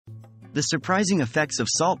The surprising effects of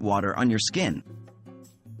salt water on your skin.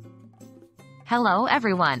 Hello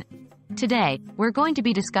everyone! Today, we're going to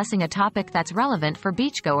be discussing a topic that's relevant for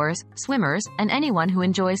beachgoers, swimmers, and anyone who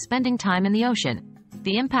enjoys spending time in the ocean: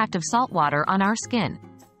 the impact of salt water on our skin.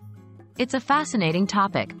 It's a fascinating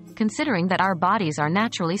topic, considering that our bodies are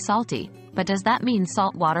naturally salty, but does that mean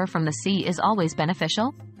salt water from the sea is always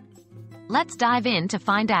beneficial? Let's dive in to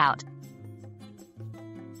find out.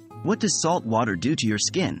 What does salt water do to your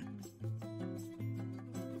skin?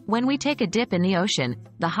 When we take a dip in the ocean,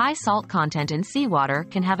 the high salt content in seawater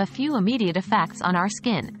can have a few immediate effects on our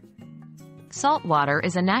skin. Salt water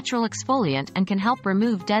is a natural exfoliant and can help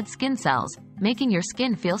remove dead skin cells, making your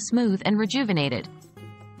skin feel smooth and rejuvenated.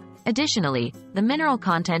 Additionally, the mineral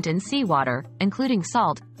content in seawater, including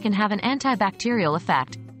salt, can have an antibacterial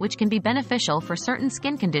effect, which can be beneficial for certain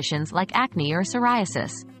skin conditions like acne or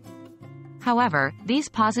psoriasis. However, these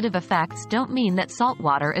positive effects don't mean that salt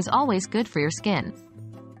water is always good for your skin.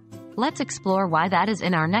 Let's explore why that is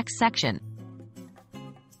in our next section.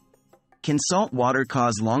 Can salt water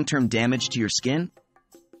cause long-term damage to your skin?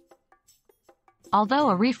 Although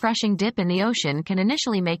a refreshing dip in the ocean can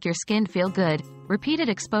initially make your skin feel good, repeated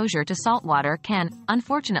exposure to salt water can,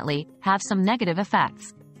 unfortunately, have some negative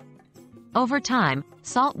effects. Over time,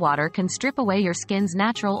 salt water can strip away your skin's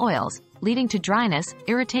natural oils, leading to dryness,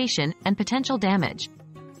 irritation, and potential damage.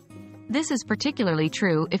 This is particularly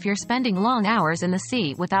true if you're spending long hours in the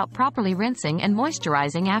sea without properly rinsing and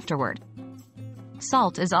moisturizing afterward.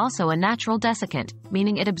 Salt is also a natural desiccant,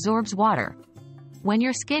 meaning it absorbs water. When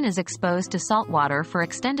your skin is exposed to salt water for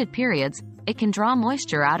extended periods, it can draw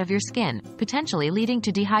moisture out of your skin, potentially leading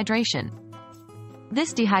to dehydration.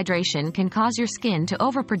 This dehydration can cause your skin to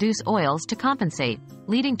overproduce oils to compensate,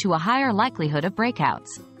 leading to a higher likelihood of breakouts.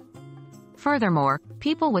 Furthermore,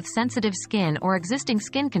 people with sensitive skin or existing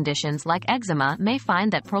skin conditions like eczema may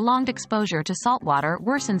find that prolonged exposure to salt water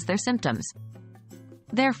worsens their symptoms.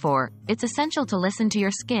 Therefore, it's essential to listen to your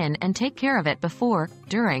skin and take care of it before,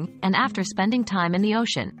 during, and after spending time in the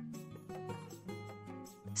ocean.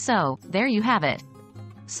 So, there you have it.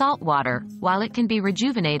 Salt water, while it can be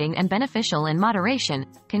rejuvenating and beneficial in moderation,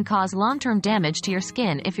 can cause long-term damage to your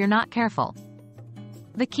skin if you're not careful.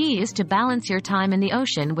 The key is to balance your time in the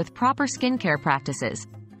ocean with proper skincare practices.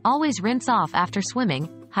 Always rinse off after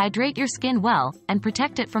swimming, hydrate your skin well, and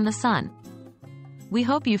protect it from the sun. We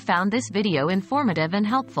hope you found this video informative and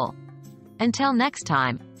helpful. Until next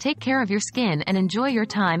time, take care of your skin and enjoy your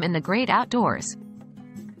time in the great outdoors.